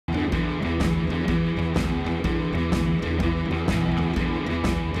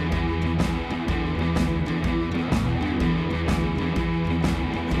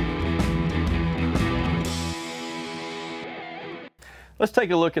Let's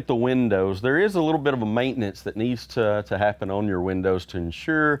take a look at the windows. There is a little bit of a maintenance that needs to happen on your windows to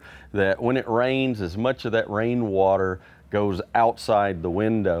ensure that when it rains, as much of that rainwater goes outside the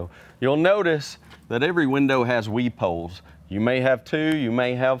window. You'll notice that every window has weep holes. You may have 2, you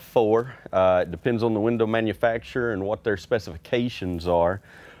may have 4. It depends on the window manufacturer and what their specifications are.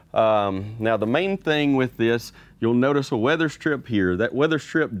 Now the main thing with this, you'll notice a weather strip here. That weather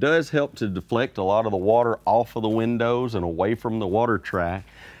strip does help to deflect a lot of the water off of the windows and away from the water track.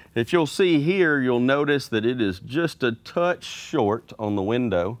 If you'll see here, you'll notice that it is just a touch short on the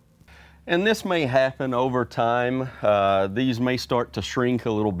window. And this may happen over time. These may start to shrink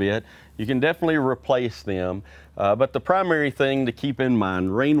a little bit. You can definitely replace them. But the primary thing to keep in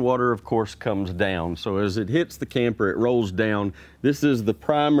mind, rainwater of course comes down. So as it hits the camper, it rolls down. This is the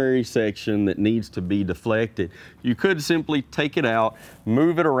primary section that needs to be deflected. You could simply take it out,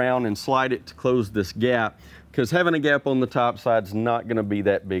 move it around and slide it to close this gap, because having a gap on the top side is not going to be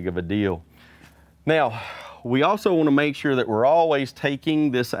that big of a deal. Now, we also want to make sure that we're always taking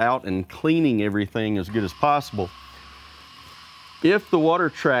this out and cleaning everything as good as possible. If the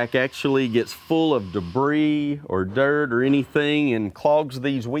water track actually gets full of debris or dirt or anything and clogs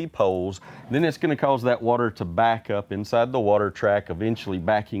these weep holes, then it's going to cause that water to back up inside the water track, eventually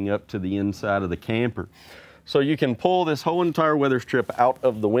backing up to the inside of the camper. So you can pull this whole entire weather strip out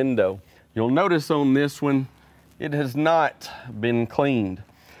of the window. You'll notice on this one, it has not been cleaned.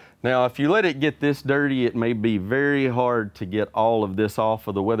 Now, if you let it get this dirty, it may be very hard to get all of this off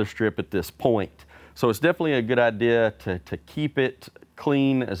of the weather strip at this point. So it's definitely a good idea to keep it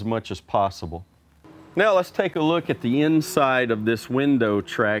clean as much as possible. Now let's take a look at the inside of this window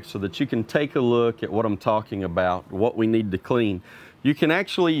track so that you can take a look at what I'm talking about, what we need to clean. You can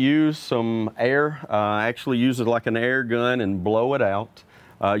actually use some air, actually use it like an air gun and blow it out.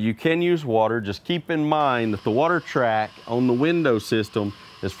 You can use water. Just keep in mind that the water track on the window system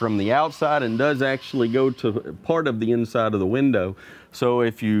is from the outside and does actually go to part of the inside of the window. So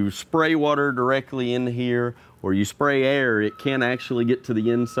if you spray water directly in here or you spray air, it can actually get to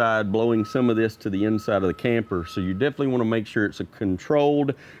the inside, blowing some of this to the inside of the camper. So you definitely want to make sure it's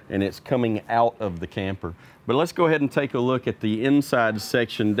controlled and it's coming out of the camper. But let's go ahead and take a look at the inside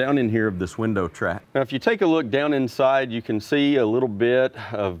section down in here of this window track. Now, if you take a look down inside, you can see a little bit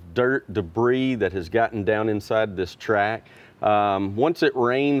of dirt, debris that has gotten down inside this track. Once it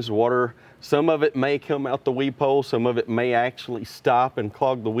rains, water, some of it may come out the weep hole, some of it may actually stop and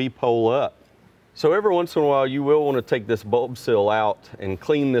clog the weep hole up. So every once in a while, you will want to take this bulb seal out and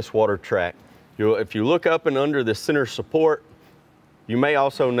clean this water track. If you look up and under the center support, you may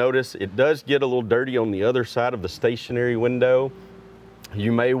also notice it does get a little dirty on the other side of the stationary window.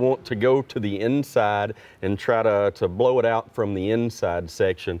 You may want to go to the inside and try to blow it out from the inside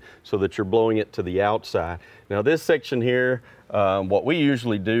section so that you're blowing it to the outside. Now this section here, what we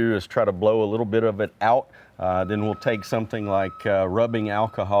usually do is try to blow a little bit of it out. Then we'll take something like rubbing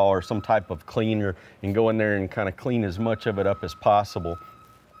alcohol or some type of cleaner and go in there and kind of clean as much of it up as possible.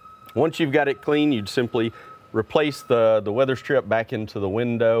 Once you've got it clean, you'd simply replace the weather strip back into the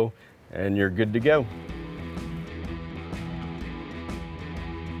window and you're good to go.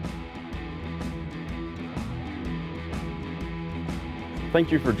 Thank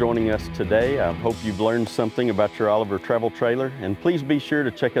you for joining us today. I hope you've learned something about your Oliver Travel Trailer, and please be sure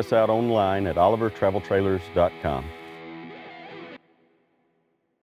to check us out online at olivertraveltrailers.com.